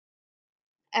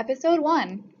Episode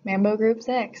 1, Mambo Group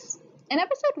 6. In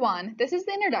Episode 1, this is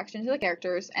the introduction to the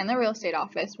characters and the real estate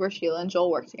office where Sheila and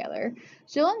Joel work together.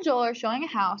 Sheila and Joel are showing a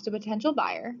house to a potential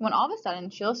buyer when all of a sudden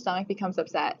Sheila's stomach becomes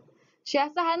upset. She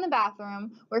has to hide in the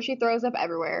bathroom where she throws up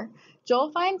everywhere.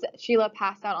 Joel finds Sheila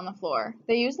passed out on the floor.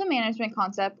 They use the management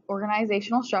concept,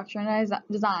 organizational structure, and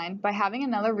design by having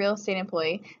another real estate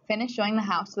employee finish showing the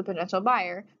house to the potential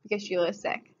buyer because Sheila is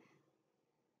sick.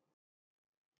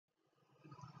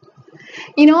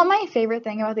 You know what my favorite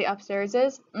thing about the upstairs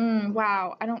is?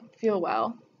 Wow, I don't feel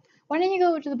well. Why didn't you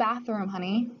go to the bathroom,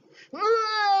 honey?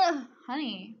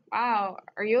 Honey, wow,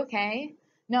 are you okay?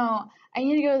 No, I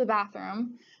need to go to the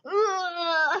bathroom.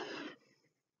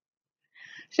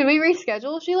 Should we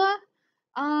reschedule, Sheila?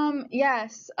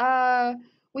 Yes.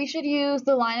 We should use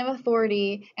the line of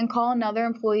authority and call another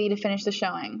employee to finish the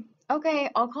showing. Okay,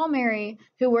 I'll call Mary,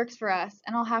 who works for us,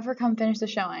 and I'll have her come finish the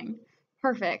showing.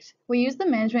 Perfect. We use the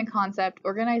management concept,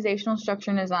 organizational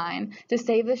structure, and design to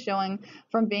save the showing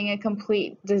from being a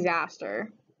complete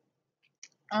disaster.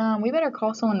 We better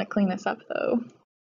call someone to clean this up, though.